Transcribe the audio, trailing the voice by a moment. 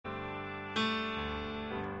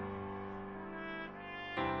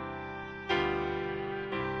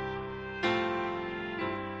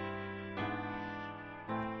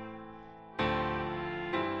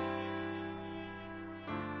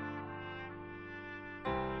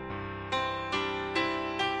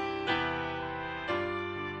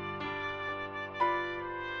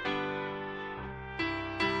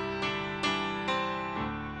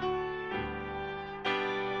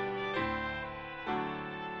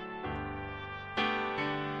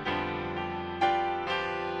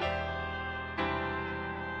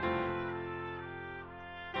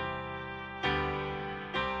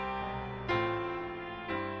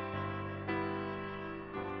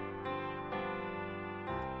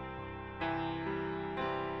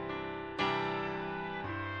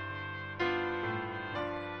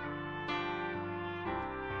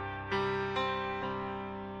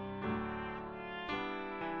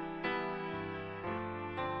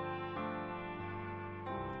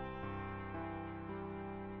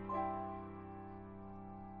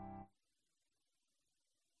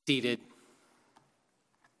seated.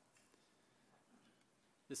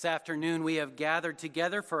 This afternoon we have gathered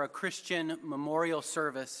together for a Christian memorial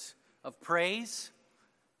service of praise,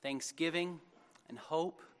 thanksgiving, and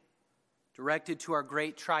hope, directed to our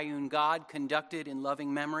great triune God, conducted in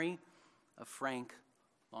loving memory of Frank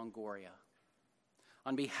Longoria.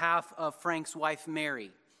 On behalf of Frank's wife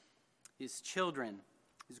Mary, his children,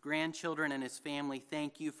 his grandchildren, and his family,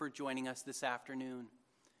 thank you for joining us this afternoon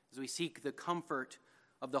as we seek the comfort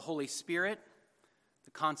of the Holy Spirit,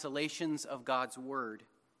 the consolations of God's Word,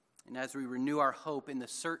 and as we renew our hope in the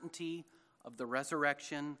certainty of the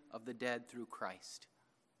resurrection of the dead through Christ.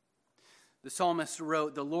 The psalmist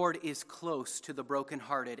wrote, "The Lord is close to the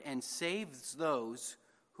brokenhearted and saves those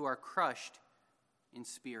who are crushed in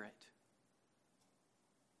spirit."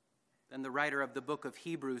 Then the writer of the book of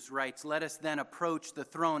Hebrews writes, "Let us then approach the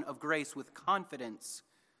throne of grace with confidence,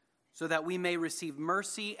 so that we may receive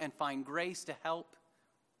mercy and find grace to help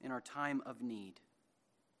in our time of need."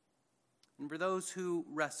 And for those who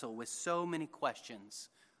wrestle with so many questions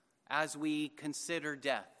as we consider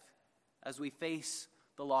death, as we face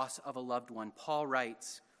the loss of a loved one, Paul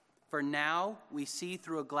writes, "For now we see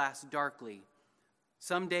through a glass darkly.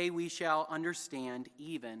 Someday we shall understand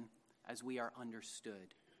even as we are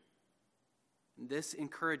understood." And this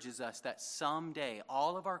encourages us that someday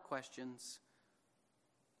all of our questions,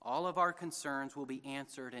 all of our concerns will be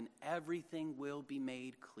answered and everything will be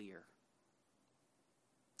made clear.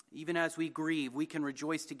 Even as we grieve, we can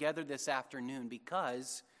rejoice together this afternoon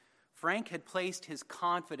because Frank had placed his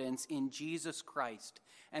confidence in Jesus Christ,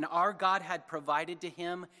 and our God had provided to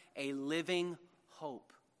him a living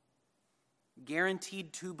hope,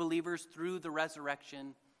 guaranteed to believers through the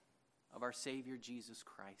resurrection of our Savior Jesus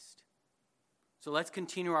Christ. So let's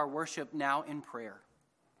continue our worship now in prayer.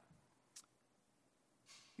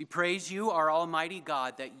 We praise you, our Almighty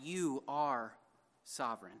God, that you are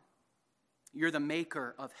sovereign. You're the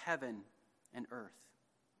maker of heaven and earth.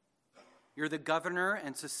 You're the governor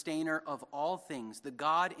and sustainer of all things, the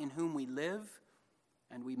God in whom we live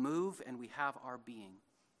and we move and we have our being.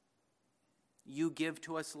 You give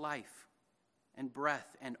to us life and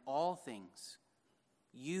breath and all things.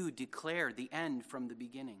 You declare the end from the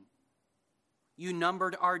beginning. You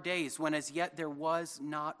numbered our days when as yet there was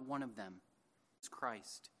not one of them.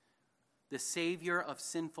 Christ, the Savior of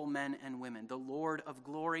sinful men and women, the Lord of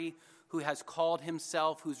glory, who has called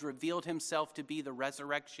himself, who's revealed himself to be the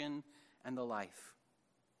resurrection and the life,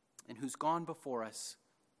 and who's gone before us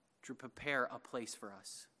to prepare a place for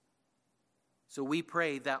us. So we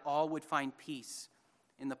pray that all would find peace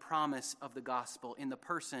in the promise of the gospel, in the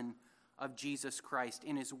person of Jesus Christ,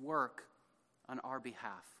 in his work on our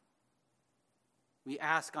behalf. We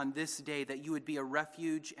ask on this day that you would be a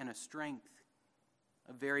refuge and a strength,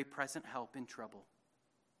 a very present help in trouble.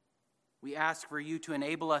 We ask for you to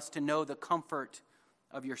enable us to know the comfort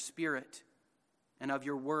of your Spirit and of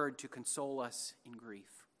your word to console us in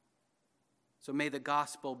grief. So may the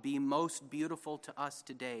gospel be most beautiful to us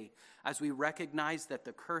today as we recognize that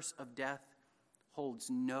the curse of death holds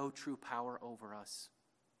no true power over us.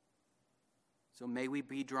 So may we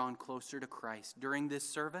be drawn closer to Christ during this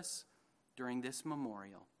service, during this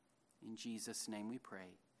memorial. In Jesus' name we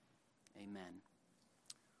pray. Amen.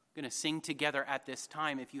 We're going to sing together at this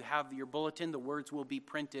time. If you have your bulletin, the words will be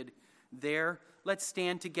printed there. Let's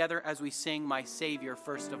stand together as we sing "My Savior"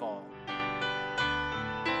 first of all. My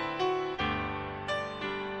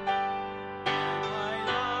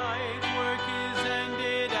life's work is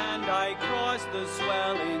ended and I cross the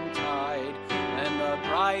swelling tide, and the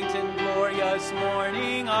bright and glorious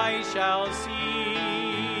morning I shall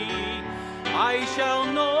see. I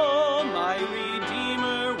shall know my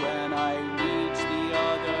Redeemer when I reach the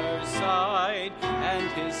other side,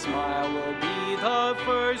 and his smile will be the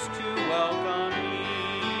first to welcome me.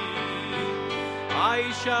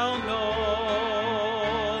 I shall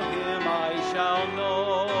know him, I shall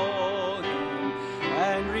know him,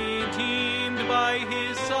 and redeemed by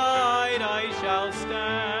his side I shall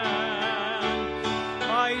stand.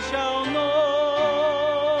 I shall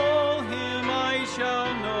know him, I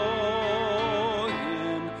shall know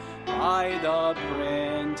him, by the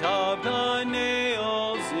print of the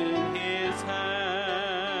nails in his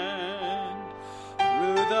hand.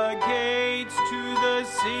 Through the gates to the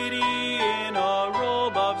city in a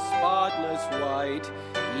robe of spotless white,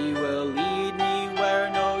 he will lead me where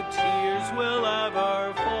no tears will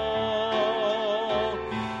ever fall.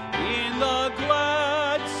 In the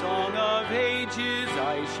glad song of ages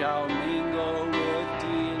I shall mingle with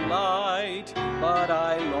delight, but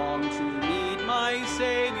I long to meet my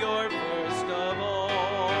Savior first of all.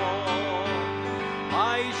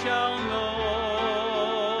 I shall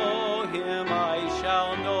know him, I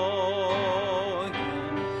shall know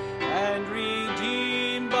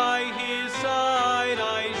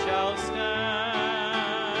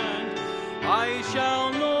I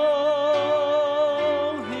shall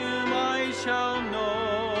know him, I shall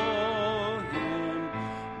know him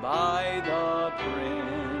by the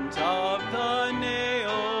print of the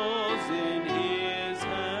nails in his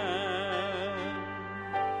hand.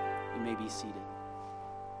 You may be seated.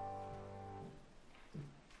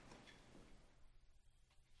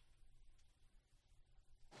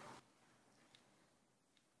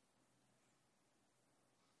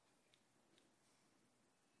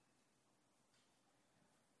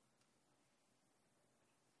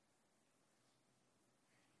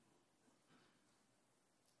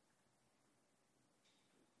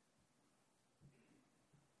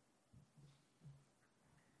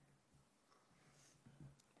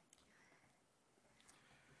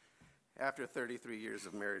 After 33 years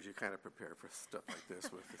of marriage, you kind of prepare for stuff like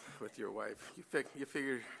this with your wife. You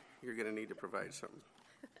figure you're going to need to provide something.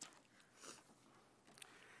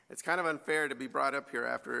 It's kind of unfair to be brought up here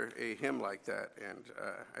after a hymn like that, and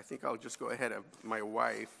I think I'll just go ahead of my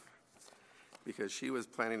wife because she was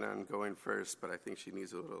planning on going first, but I think she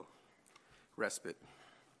needs a little respite.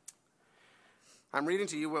 I'm reading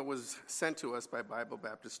to you what was sent to us by Bible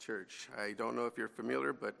Baptist Church. I don't know if you're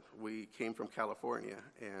familiar, but we came from California,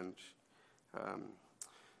 and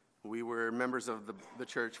we were members of the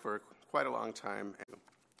church for quite a long time.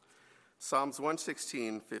 Psalms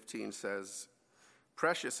 116:15 says,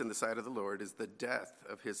 "Precious in the sight of the Lord is the death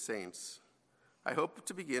of his saints. I hope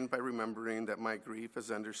to begin by remembering that my grief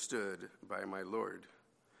is understood by my Lord."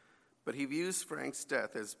 But he views Frank's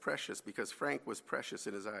death as precious because Frank was precious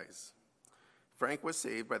in his eyes. Frank was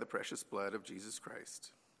saved by the precious blood of Jesus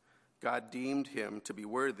Christ. God deemed him to be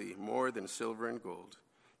worthy more than silver and gold.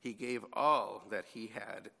 He gave all that he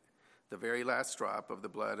had, the very last drop of the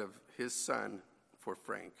blood of his son, for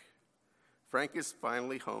Frank. Frank is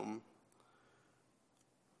finally home.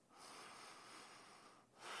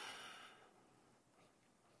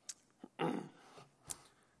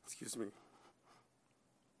 Excuse me.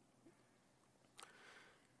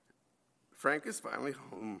 Frank is finally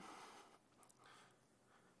home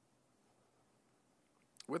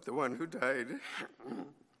with the one who died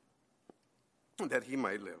that he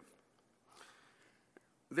might live.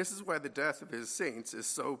 This is why the death of his saints is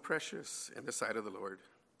so precious in the sight of the Lord.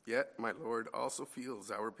 Yet my Lord also feels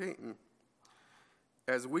our pain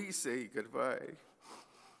as we say goodbye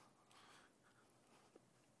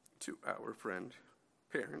to our friend,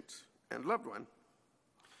 parent, and loved one.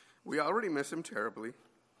 We already miss him terribly.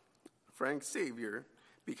 Frank's Savior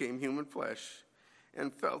became human flesh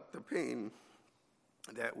and felt the pain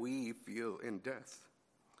that we feel in death.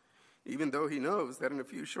 Even though he knows that in a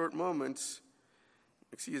few short moments,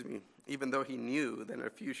 even though he knew that in a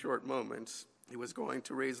few short moments he was going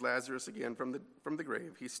to raise Lazarus again from the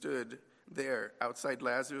grave, he stood there outside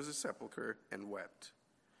Lazarus' sepulcher and wept.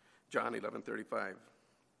 John 11:35.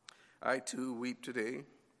 I too weep today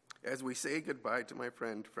as we say goodbye to my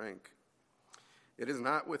friend Frank. It is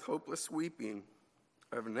not with hopeless weeping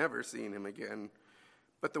of never seeing him again,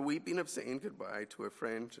 but the weeping of saying goodbye to a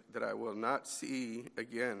friend that I will not see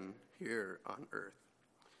again here on earth.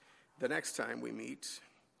 The next time we meet,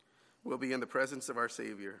 we'll be in the presence of our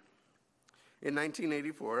Savior. In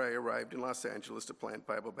 1984, I arrived in Los Angeles to plant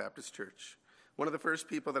Bible Baptist Church. One of the first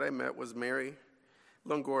people that I met was Mary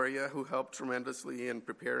Longoria, who helped tremendously in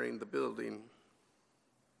preparing the building.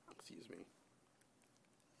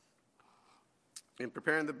 In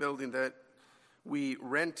preparing the building that we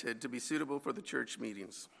rented to be suitable for the church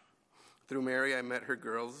meetings. Through Mary, I met her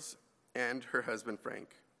girls and her husband,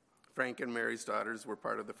 Frank. Frank and Mary's daughters were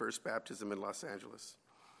part of the first baptism in Los Angeles.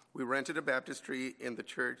 We rented a baptistry in a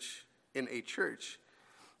church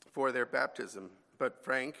for their baptism, but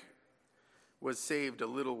Frank was saved a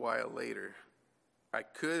little while later. I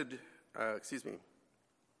could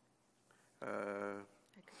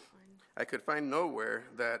find nowhere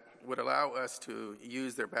that would allow us to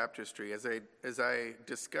use their baptistry. As I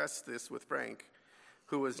discussed this with Frank,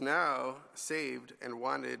 who was now saved and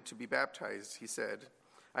wanted to be baptized, he said,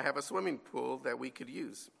 I have a swimming pool that we could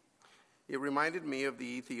use. It reminded me of the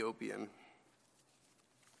Ethiopian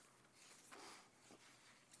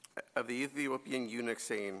eunuch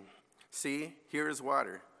saying, see, here is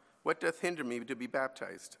water. What doth hinder me to be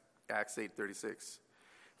baptized? Acts 8:36.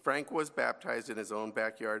 Frank was baptized in his own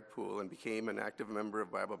backyard pool and became an active member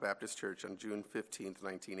of Bible Baptist Church on June 15,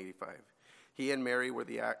 1985. He and Mary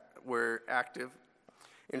were active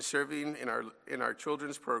in serving in our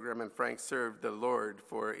children's program, and Frank served the Lord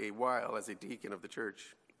for a while as a deacon of the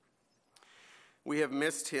church. We have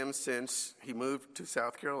missed him since he moved to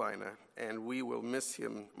South Carolina, and we will miss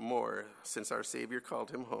him more since our Savior called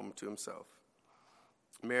him home to himself.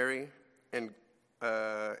 Mary and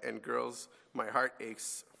and girls, my heart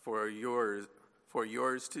aches for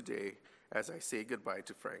yours today as I say goodbye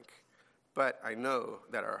to Frank. But I know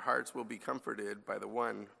that our hearts will be comforted by the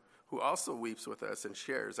one who also weeps with us and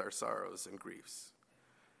shares our sorrows and griefs.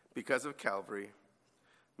 Because of Calvary,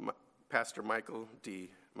 Pastor Michael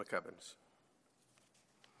D. McCubbins.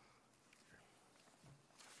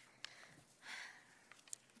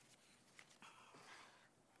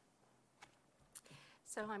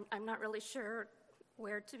 So I'm not really sure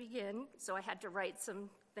where to begin, so I had to write some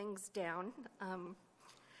things down.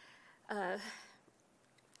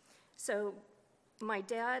 So my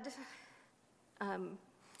dad,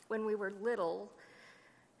 when we were little,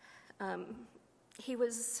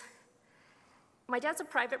 my dad's a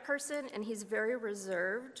private person and he's very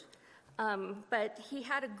reserved, but he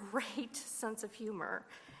had a great sense of humor.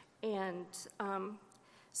 And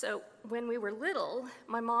so when we were little,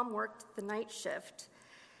 my mom worked the night shift.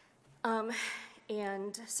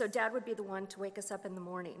 And so Dad would be the one to wake us up in the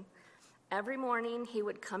morning. Every morning, he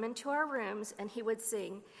would come into our rooms and he would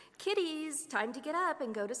sing, "Kiddies, time to get up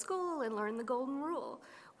and go to school and learn the golden rule."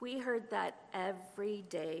 We heard that every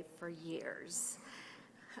day for years.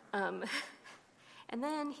 And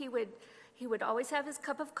then he would always have his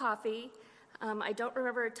cup of coffee. I don't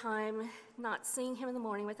remember a time not seeing him in the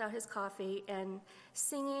morning without his coffee and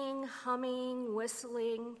singing, humming,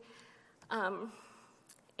 whistling.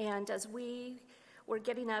 And as we were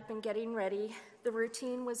getting up and getting ready, the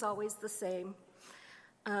routine was always the same.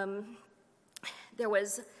 There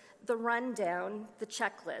was the rundown, the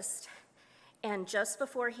checklist, and just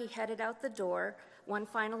before he headed out the door, one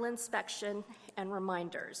final inspection and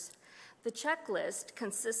reminders. The checklist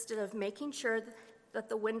consisted of making sure that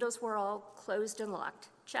the windows were all closed and locked.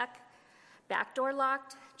 Check. Back door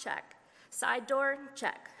locked? Check. Side door?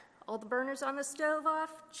 Check. All the burners on the stove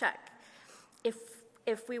off? Check.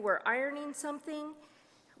 If we were ironing something,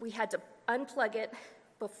 we had to unplug it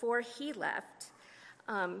before he left.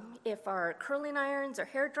 If our curling irons or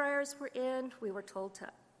hair dryers were in, we were told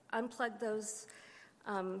to unplug those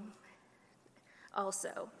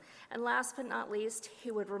also. And last but not least,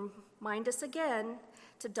 he would remind us again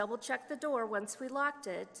to double check the door once we locked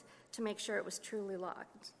it to make sure it was truly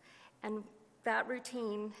locked. And that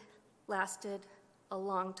routine lasted a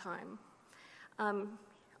long time.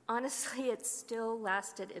 Honestly, it still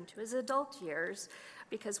lasted into his adult years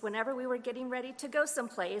because whenever we were getting ready to go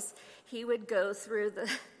someplace, he would go through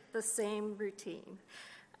the same routine.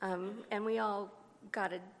 And we all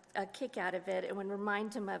got a kick out of it and would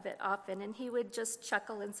remind him of it often, and he would just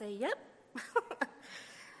chuckle and say, "Yep."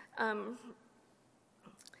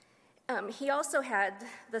 He also had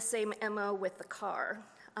the same MO with the car.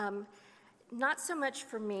 Not so much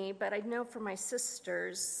for me, but I know for my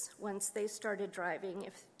sisters, once they started driving,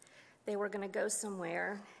 if they were going to go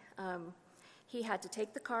somewhere, he had to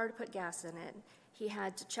take the car to put gas in it. He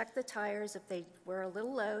had to check the tires. If they were a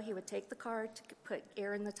little low, he would take the car to put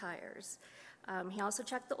air in the tires. He also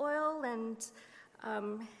checked the oil and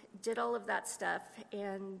did all of that stuff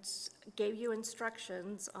and gave you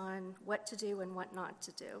instructions on what to do and what not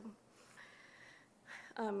to do.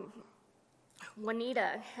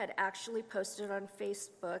 Juanita had actually posted on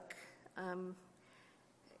Facebook.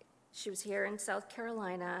 She was here in South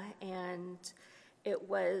Carolina, and it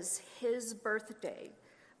was his birthday,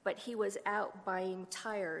 but he was out buying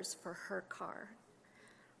tires for her car.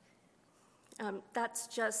 That's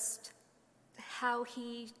just how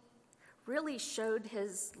he really showed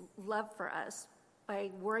his love for us,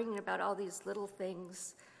 by worrying about all these little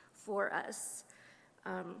things for us.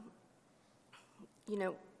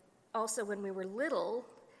 Also when we were little,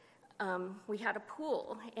 we had a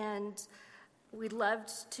pool, and we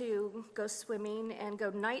loved to go swimming and go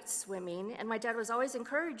night swimming, and my dad was always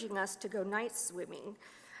encouraging us to go night swimming.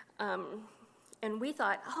 And we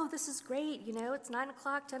thought, oh, this is great, it's 9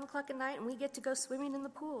 o'clock, 10 o'clock at night, and we get to go swimming in the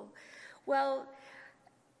pool. Well,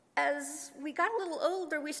 as we got a little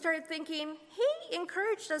older, we started thinking, he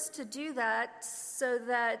encouraged us to do that so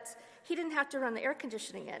that he didn't have to run the air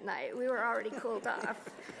conditioning at night. We were already cooled off.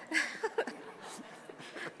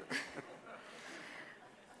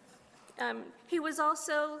 He was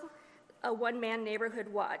also a one-man neighborhood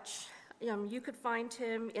watch. You could find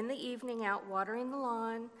him in the evening out watering the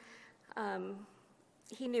lawn.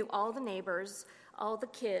 He knew all the neighbors, all the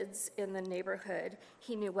kids in the neighborhood.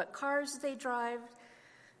 He knew what cars they drive.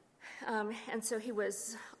 And so he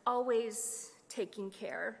was always taking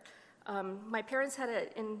care. My parents had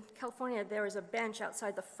in California, there was a bench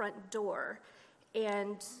outside the front door,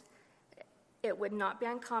 and it would not be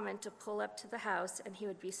uncommon to pull up to the house and he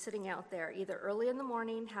would be sitting out there either early in the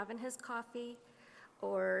morning having his coffee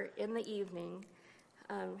or in the evening.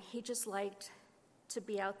 He just liked to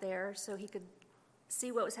be out there so he could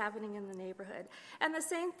see what was happening in the neighborhood. And the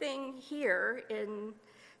same thing here in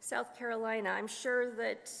South Carolina. I'm sure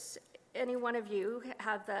that any one of you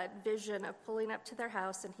have that vision of pulling up to their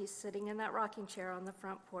house and he's sitting in that rocking chair on the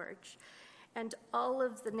front porch. And all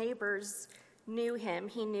of the neighbors knew him.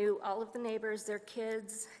 He knew all of the neighbors, their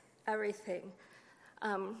kids, everything.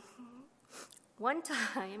 One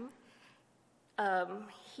time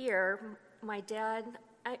here, my dad,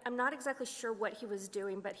 I'm not exactly sure what he was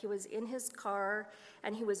doing, but he was in his car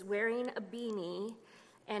and he was wearing a beanie,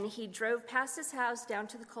 and he drove past his house down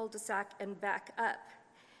to the cul-de-sac and back up.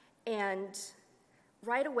 And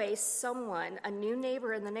right away, someone, a new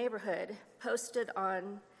neighbor in the neighborhood, posted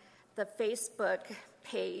on the Facebook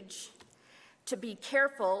page to be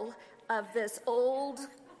careful of this old,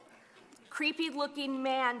 creepy-looking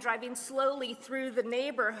man driving slowly through the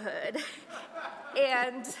neighborhood.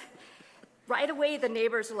 And right away, the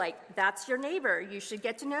neighbors were like, "That's your neighbor. You should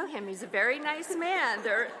get to know him. He's a very nice man.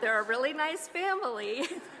 They're a really nice family."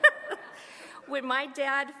 When my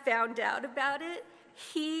dad found out about it,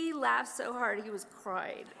 he laughed so hard he was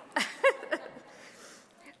crying.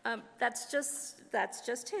 That's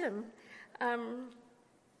just him.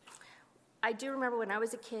 I do remember when I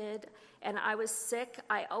was a kid and I was sick,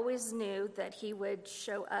 I always knew that he would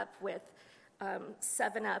show up with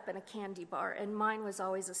 7-Up and a candy bar, and mine was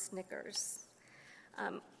always a Snickers.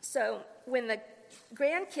 So when the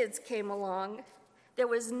grandkids came along, there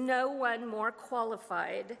was no one more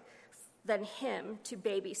qualified than him to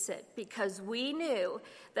babysit, because we knew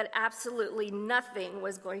that absolutely nothing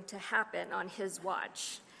was going to happen on his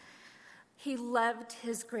watch. He loved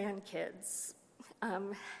his grandkids.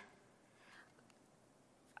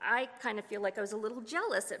 I kind of feel like I was a little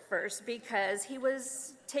jealous at first because he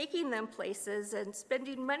was taking them places and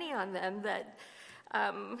spending money on them that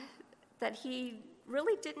he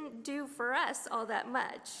really didn't do for us all that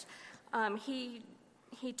much.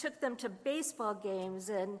 He took them to baseball games,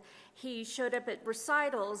 and he showed up at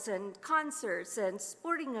recitals and concerts and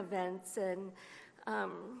sporting events, and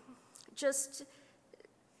just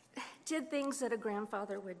did things that a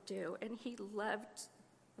grandfather would do. And he loved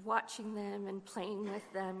watching them and playing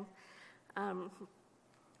with them.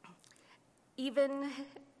 He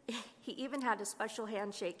even had a special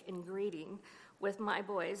handshake and greeting with my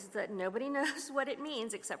boys that nobody knows what it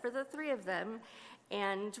means except for the three of them.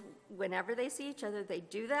 And whenever they see each other, they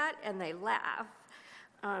do that and they laugh.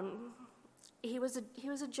 He was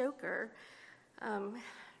a joker.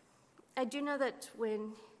 I do know that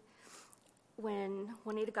when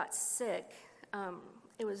Juanita got sick,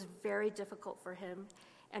 it was very difficult for him.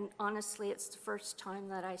 And honestly, it's the first time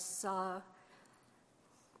that I saw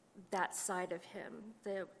that side of him,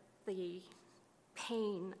 the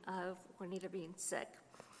pain of Juanita being sick.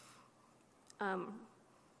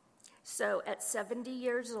 So at 70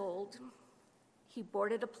 years old, he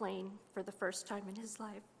boarded a plane for the first time in his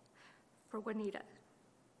life for Juanita.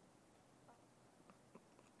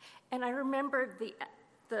 And I remembered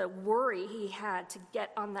the worry he had to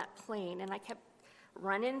get on that plane, and I kept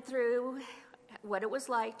running through what it was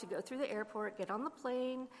like to go through the airport, get on the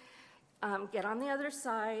plane, get on the other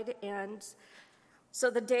side. And so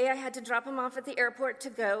the day I had to drop him off at the airport to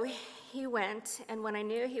go, he went. And when I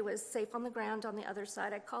knew he was safe on the ground on the other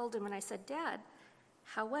side, I called him and I said, "Dad,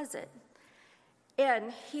 how was it?"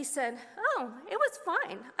 And he said, "Oh, it was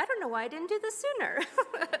fine. I don't know why I didn't do this sooner."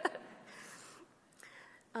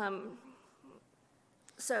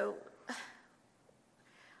 So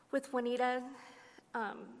with Juanita,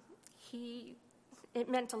 it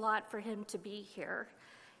meant a lot for him to be here,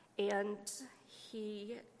 and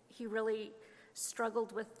he really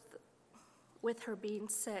struggled with her being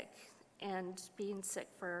sick and being sick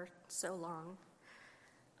for so long.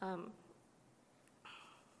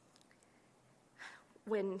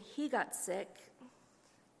 When he got sick,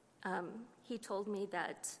 he told me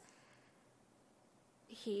that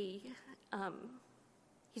he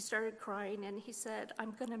started crying and he said,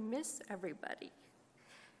 "I'm going to miss everybody."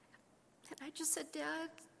 And I just said, "Dad,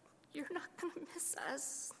 you're not going to miss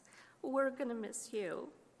us. We're going to miss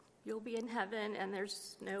you. You'll be in heaven and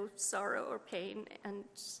there's no sorrow or pain,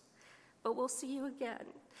 but we'll see you again."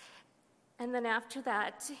 And then after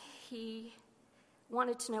that, he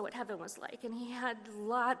wanted to know what heaven was like, and he had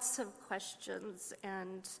lots of questions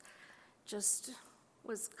and just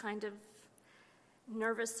was kind of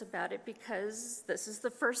nervous about it because this is the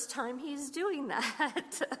first time he's doing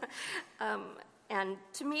that. And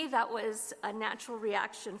to me, that was a natural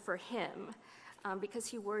reaction for him because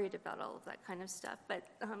he worried about all of that kind of stuff. But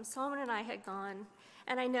Solomon and I had gone,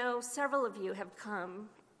 and I know several of you have come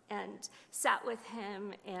and sat with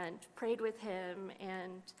him and prayed with him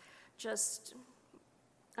and just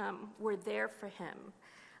were there for him.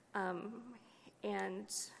 And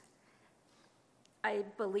I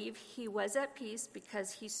believe he was at peace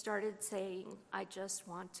because he started saying, "I just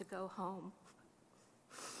want to go home."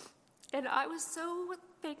 And I was so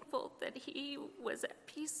thankful that he was at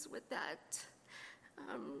peace with that.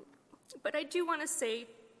 But I do want to say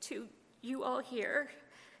to you all here,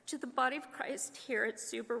 to the body of Christ here at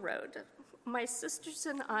Suber Road, my sisters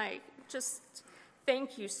and I just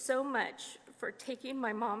thank you so much for taking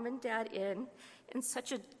my mom and dad in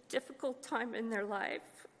such a difficult time in their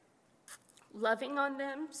life, loving on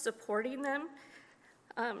them, supporting them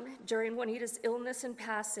during Juanita's illness and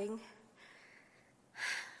passing.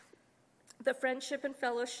 The friendship and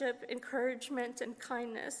fellowship, encouragement and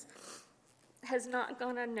kindness has not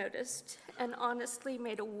gone unnoticed and honestly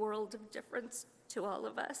made a world of difference to all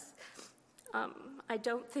of us. I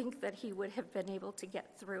don't think that he would have been able to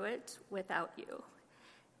get through it without you.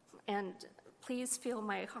 And please feel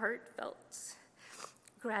my heartfelt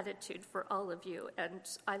gratitude for all of you. And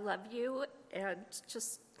I love you, and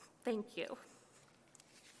just thank you.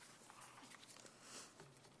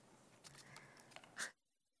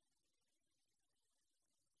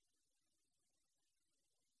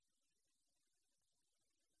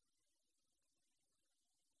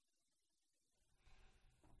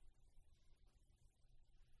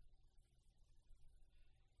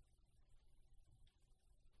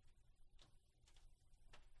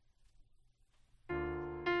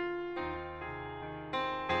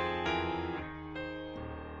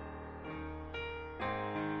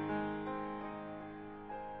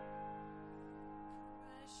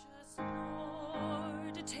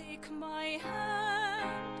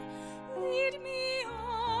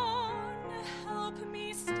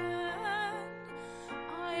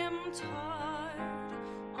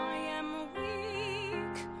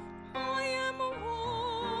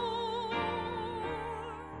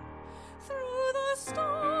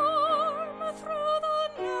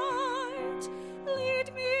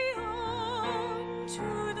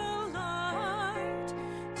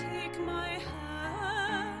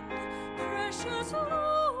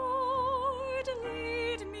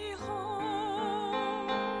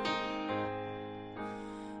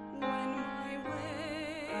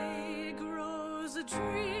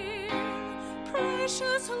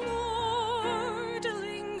 Precious Lord,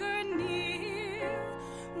 linger near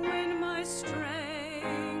when my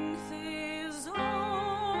strength is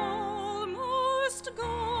almost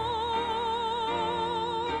gone.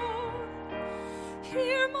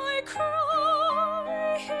 Hear my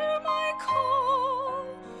cry, hear my call,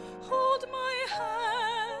 hold my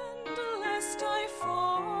hand lest I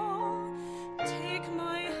fall. Take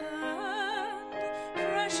my hand,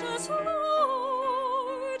 precious Lord.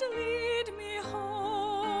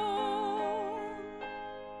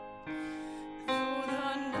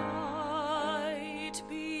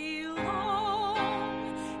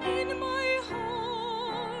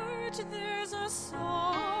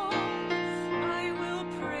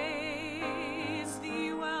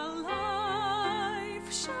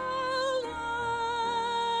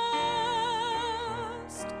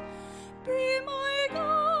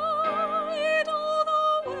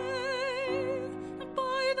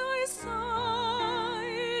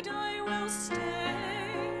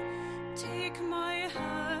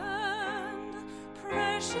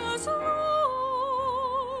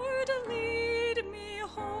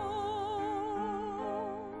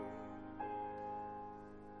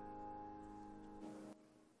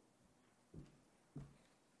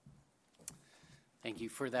 Thank you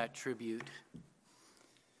for that tribute.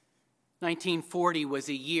 1940 was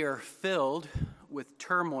a year filled with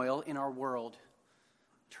turmoil in our world.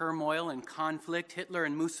 Turmoil and conflict. Hitler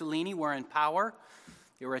and Mussolini were in power.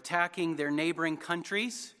 They were attacking their neighboring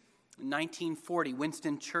countries. In 1940,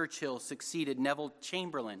 Winston Churchill succeeded Neville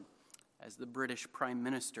Chamberlain as the British Prime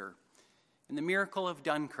Minister. And the miracle of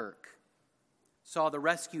Dunkirk saw the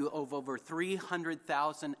rescue of over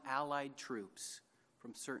 300,000 Allied troops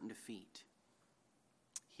from certain defeat.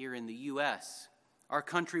 Here in the U.S., our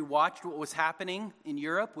country watched what was happening in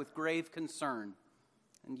Europe with grave concern,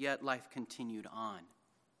 and yet life continued on.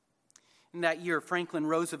 In that year, Franklin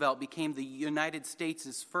Roosevelt became the United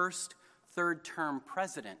States' first third-term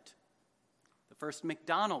president. The first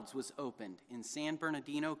McDonald's was opened in San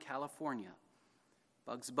Bernardino, California.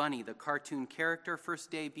 Bugs Bunny, the cartoon character, first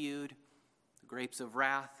debuted. The Grapes of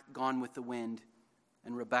Wrath, Gone with the Wind,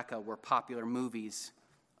 and Rebecca were popular movies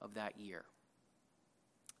of that year.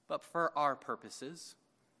 But for our purposes,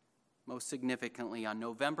 most significantly, on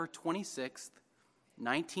November 26th,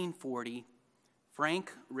 1940,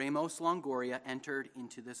 Frank Ramos Longoria entered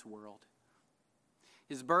into this world.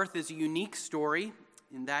 His birth is a unique story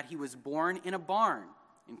in that he was born in a barn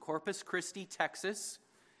in Corpus Christi, Texas,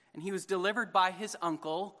 and he was delivered by his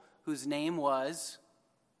uncle, whose name was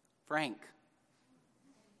Frank.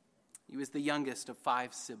 He was the youngest of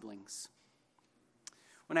 5 siblings.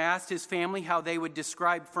 When I asked his family how they would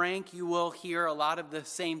describe Frank, you will hear a lot of the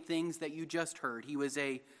same things that you just heard. He was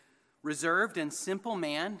a reserved and simple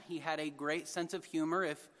man. He had a great sense of humor.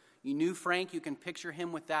 If you knew Frank, you can picture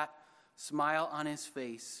him with that smile on his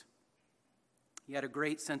face. He had a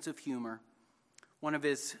great sense of humor. One of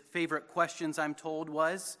his favorite questions, I'm told,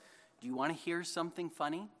 was, "Do you want to hear something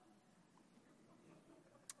funny?"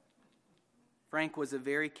 Frank was a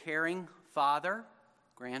very caring father,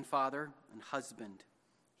 grandfather, and husband.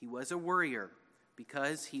 He was a worrier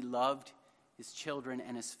because he loved his children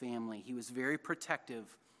and his family. He was very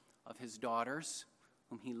protective of his daughters,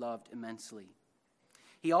 whom he loved immensely.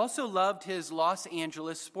 He also loved his Los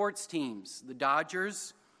Angeles sports teams, the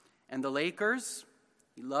Dodgers and the Lakers.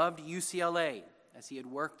 He loved UCLA, as he had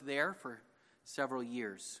worked there for several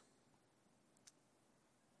years.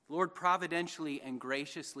 The Lord providentially and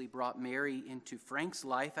graciously brought Mary into Frank's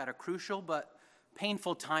life at a crucial but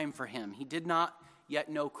painful time for him. He did not yet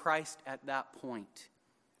know Christ at that point,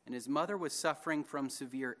 and his mother was suffering from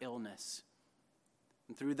severe illness.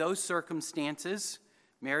 And through those circumstances,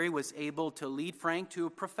 Mary was able to lead Frank to a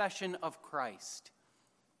profession of Christ.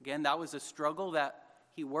 Again, that was a struggle that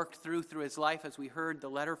he worked through his life, as we heard the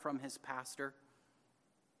letter from his pastor.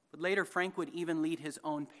 But later, Frank would even lead his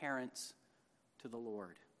own parents to the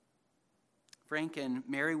Lord. Frank and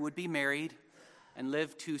Mary would be married and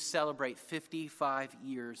live to celebrate 55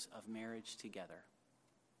 years of marriage together.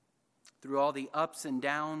 Through all the ups and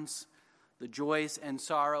downs, the joys and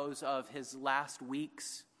sorrows of his last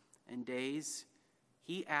weeks and days,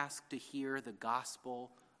 he asked to hear the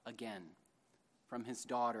gospel again from his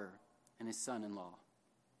daughter and his son-in-law.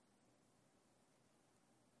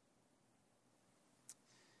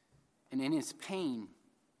 And in his pain,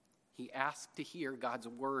 he asked to hear God's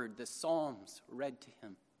word, the Psalms, read to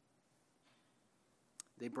him.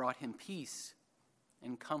 They brought him peace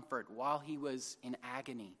and comfort while he was in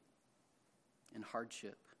agony and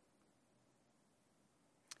hardship.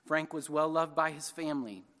 Frank was well loved by his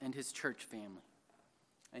family and his church family,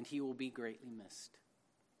 and he will be greatly missed.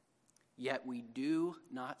 Yet we do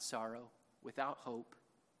not sorrow without hope,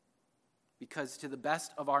 because to the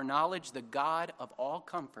best of our knowledge, the God of all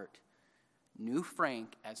comfort knew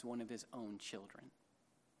Frank as one of his own children.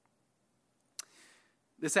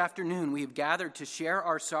 This afternoon, we have gathered to share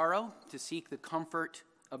our sorrow, to seek the comfort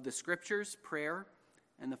of the Scriptures, prayer,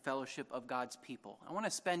 and the fellowship of God's people. I want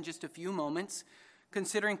to spend just a few moments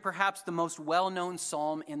considering perhaps the most well-known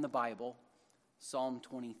psalm in the Bible, Psalm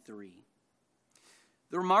 23.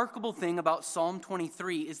 The remarkable thing about Psalm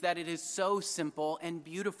 23 is that it is so simple and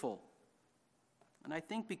beautiful. And I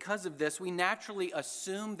think because of this, we naturally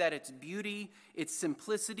assume that its beauty, its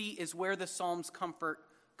simplicity is where the Psalm's comfort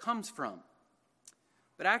comes from.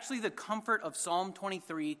 But actually, the comfort of Psalm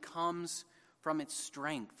 23 comes from its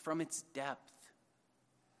strength, from its depth.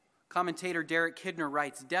 Commentator Derek Kidner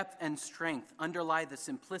writes, "Depth and strength underlie the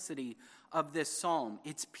simplicity of this psalm.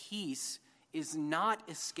 Its peace is not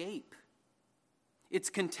escape.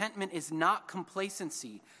 Its contentment is not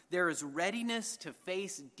complacency. There is readiness to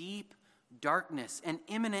face deep darkness and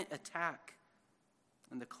imminent attack.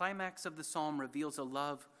 And the climax of the psalm reveals a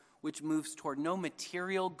love which moves toward no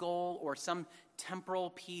material goal or some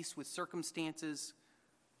temporal peace with circumstances,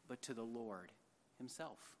 but to the Lord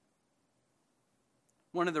himself."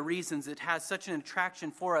 One of the reasons it has such an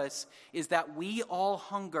attraction for us is that we all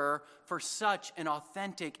hunger for such an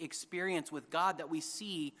authentic experience with God that we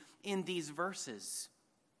see in these verses.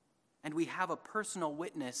 And we have a personal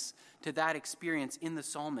witness to that experience in the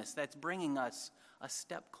psalmist that's bringing us a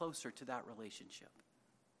step closer to that relationship.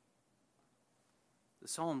 The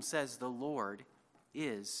psalm says, "The Lord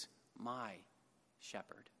is my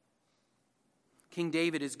shepherd." King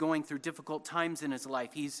David is going through difficult times in his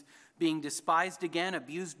life. He's being despised again,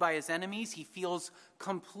 abused by his enemies. He feels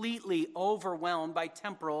completely overwhelmed by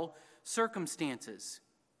temporal circumstances.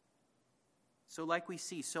 So like we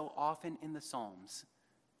see so often in the Psalms,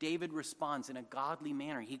 David responds in a godly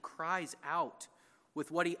manner. He cries out with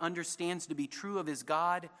what he understands to be true of his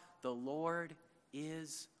God, "The Lord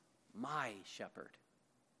is my shepherd."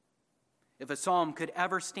 If a psalm could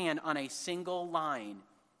ever stand on a single line,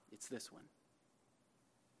 it's this one.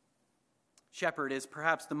 Shepherd is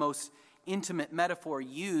perhaps the most intimate metaphor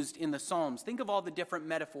used in the Psalms. Think of all the different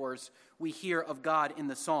metaphors we hear of God in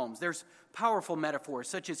the Psalms. There's powerful metaphors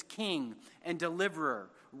such as king and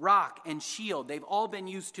deliverer, rock and shield. They've all been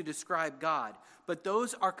used to describe God, but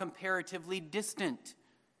those are comparatively distant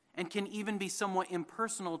and can even be somewhat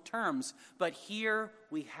impersonal terms. But here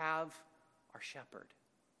we have our shepherd.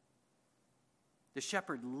 The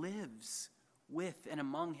shepherd lives with and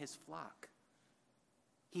among his flock.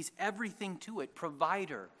 He's everything to it,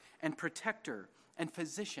 provider and protector and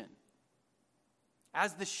physician.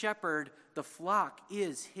 As the shepherd, the flock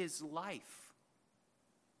is his life,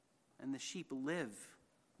 and the sheep live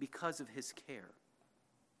because of his care.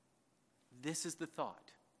 This is the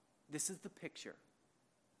thought, this is the picture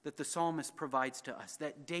that the psalmist provides to us,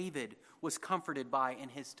 that David was comforted by in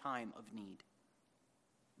his time of need.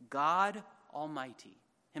 God Almighty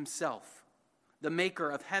himself, the maker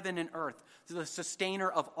of heaven and earth, the sustainer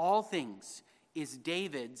of all things, is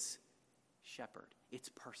David's shepherd. It's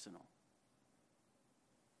personal.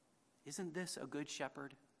 Isn't this a good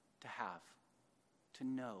shepherd to have, to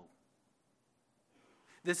know?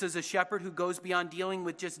 This is a shepherd who goes beyond dealing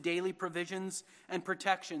with just daily provisions and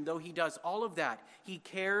protection. Though he does all of that, he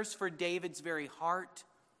cares for David's very heart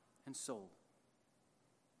and soul.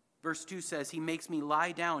 Verse 2 says, he makes me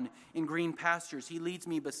lie down in green pastures. He leads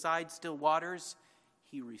me beside still waters.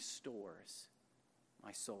 He restores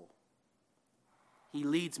my soul. He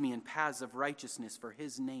leads me in paths of righteousness for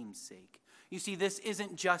his name's sake. You see, this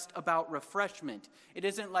isn't just about refreshment. It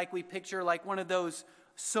isn't like we picture like one of those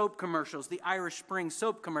soap commercials, the Irish Spring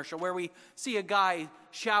soap commercial, where we see a guy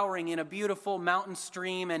showering in a beautiful mountain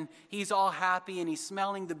stream and he's all happy and he's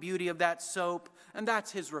smelling the beauty of that soap, and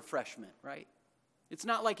that's his refreshment, right? It's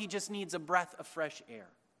not like he just needs a breath of fresh air.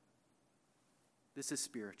 This is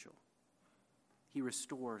spiritual. He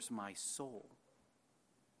restores my soul.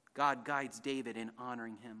 God guides David in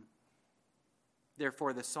honoring him.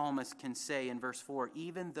 Therefore, the psalmist can say in verse 4,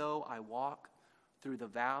 even though I walk through the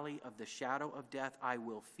valley of the shadow of death, I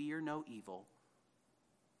will fear no evil,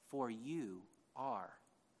 for you are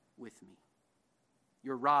with me.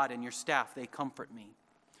 Your rod and your staff, they comfort me.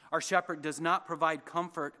 Our shepherd does not provide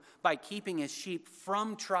comfort by keeping his sheep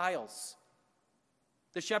from trials.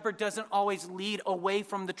 The shepherd doesn't always lead away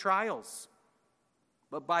from the trials,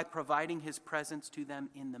 but by providing his presence to them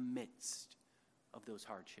in the midst of those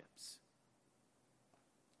hardships.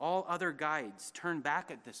 All other guides turn back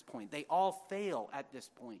at this point. They all fail at this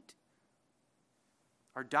point.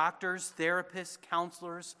 Our doctors, therapists,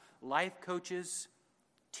 counselors, life coaches,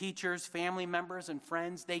 teachers, family members, and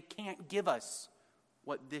friends, they can't give us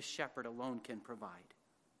what this shepherd alone can provide.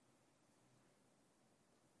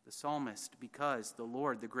 The psalmist, because the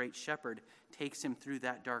Lord, the great shepherd, takes him through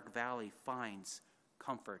that dark valley, finds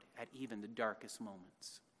comfort at even the darkest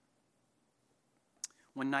moments.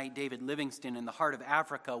 One night, David Livingstone, in the heart of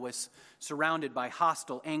Africa, was surrounded by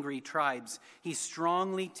hostile, angry tribes. He's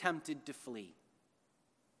strongly tempted to flee.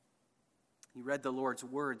 He read the Lord's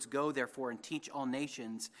words, go therefore and teach all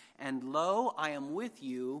nations, and lo, I am with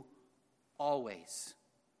you always,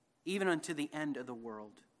 even unto the end of the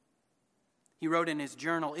world. He wrote in his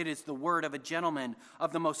journal, it is the word of a gentleman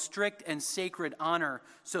of the most strict and sacred honor,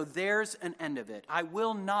 so there's an end of it. I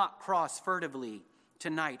will not cross furtively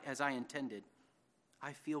tonight as I intended.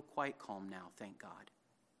 I feel quite calm now, thank God.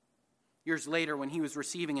 Years later, when he was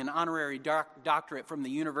receiving an honorary doctorate from the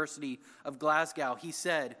University of Glasgow, he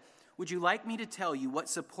said, would you like me to tell you what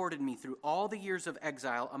supported me through all the years of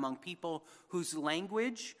exile among people whose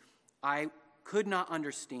language I could not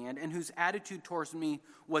understand and whose attitude towards me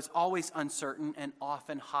was always uncertain and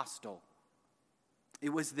often hostile? It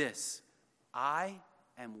was this: I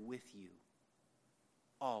am with you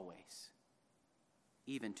always,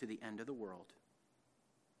 even to the end of the world.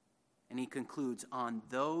 And he concludes, on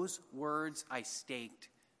those words I staked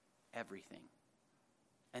everything,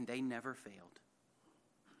 and they never failed.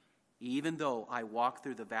 Even though I walk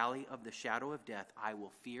through the valley of the shadow of death, I will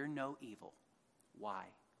fear no evil. Why?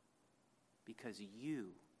 Because you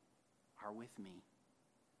are with me.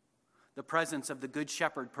 The presence of the Good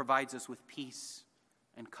Shepherd provides us with peace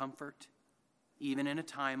and comfort, even in a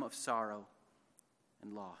time of sorrow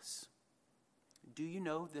and loss. Do you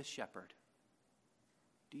know this shepherd?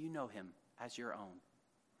 Do you know him as your own?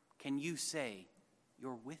 Can you say,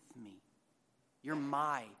 you're with me? You're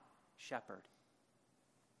my shepherd.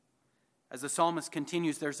 As the psalmist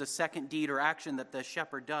continues, there's a second deed or action that the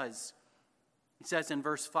shepherd does. He says in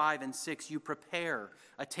verse 5 and 6, you prepare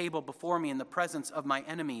a table before me in the presence of my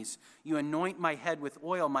enemies. You anoint my head with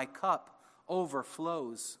oil, my cup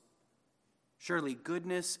overflows. Surely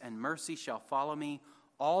goodness and mercy shall follow me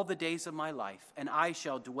all the days of my life, and I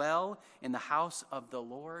shall dwell in the house of the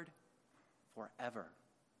Lord forever.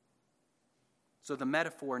 So the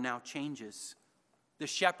metaphor now changes. The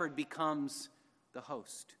shepherd becomes the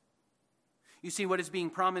host. You see, what is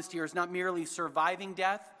being promised here is not merely surviving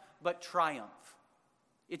death, but triumph.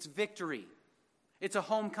 It's victory. It's a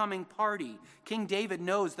homecoming party. King David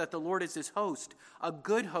knows that the Lord is his host, a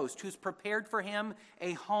good host who's prepared for him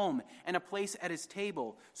a home and a place at his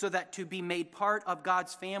table, so that to be made part of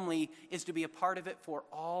God's family is to be a part of it for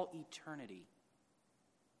all eternity.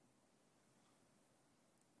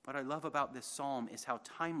 What I love about this psalm is how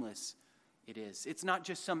timeless it is. It's not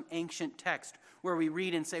just some ancient text where we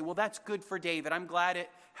read and say, well, that's good for David. I'm glad it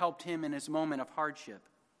helped him in his moment of hardship.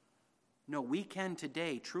 No, we can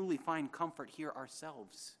today truly find comfort here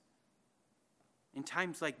ourselves. In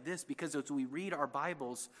times like this, because as we read our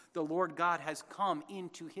Bibles, the Lord God has come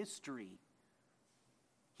into history.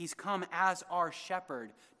 He's come as our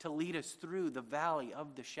shepherd to lead us through the valley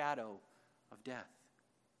of the shadow of death.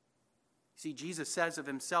 See, Jesus says of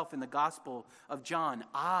himself in the Gospel of John,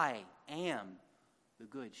 I am the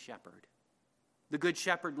good shepherd. The good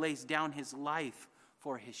shepherd lays down his life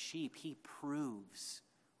for his sheep. He proves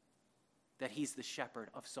that he's the shepherd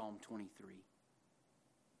of Psalm 23.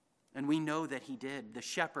 And we know that he did. The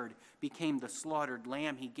shepherd became the slaughtered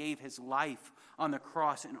lamb. He gave his life on the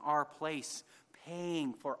cross in our place,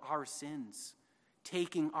 paying for our sins,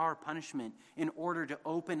 taking our punishment in order to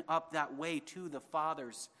open up that way to the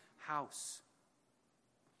Father's house.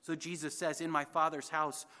 So Jesus says, in my Father's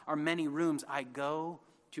house are many rooms. I go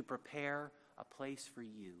to prepare a place for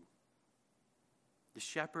you. The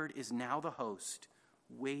shepherd is now the host,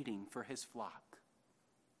 waiting for his flock.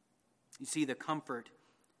 You see, the comfort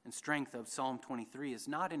and strength of Psalm 23 is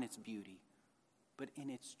not in its beauty, but in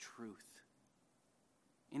its truth,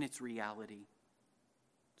 in its reality.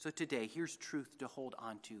 So today, here's truth to hold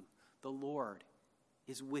on to. The Lord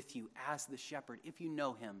is with you as the shepherd, if you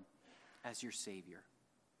know him as your Savior.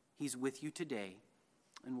 He's with you today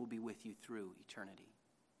and will be with you through eternity.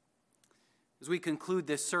 As we conclude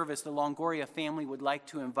this service, the Longoria family would like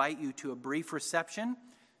to invite you to a brief reception.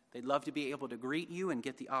 They'd love to be able to greet you and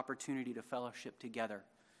get the opportunity to fellowship together.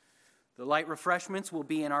 The light refreshments will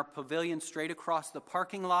be in our pavilion straight across the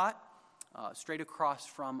parking lot, straight across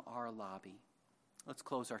from our lobby. Let's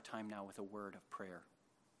close our time now with a word of prayer.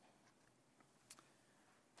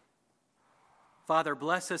 Father,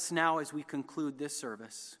 bless us now as we conclude this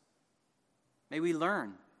service. May we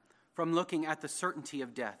learn from looking at the certainty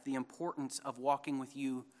of death, the importance of walking with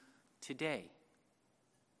you today.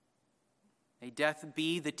 May death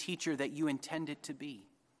be the teacher that you intend it to be.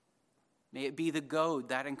 May it be the goad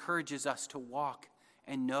that encourages us to walk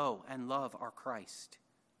and know and love our Christ.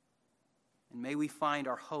 And may we find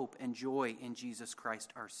our hope and joy in Jesus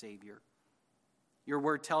Christ, our Savior. Your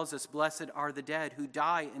word tells us, blessed are the dead who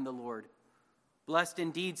die in the Lord. Blessed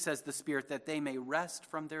indeed, says the Spirit, that they may rest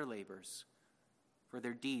from their labors, for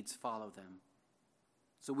their deeds follow them.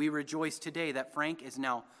 So we rejoice today that Frank is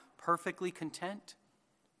now perfectly content,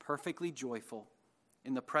 perfectly joyful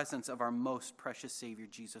in the presence of our most precious Savior,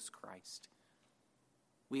 Jesus Christ.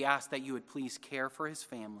 We ask that you would please care for his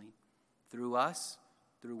family through us,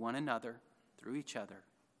 through one another, through each other,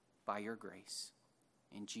 by your grace.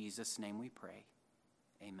 In Jesus' name we pray.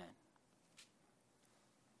 Amen.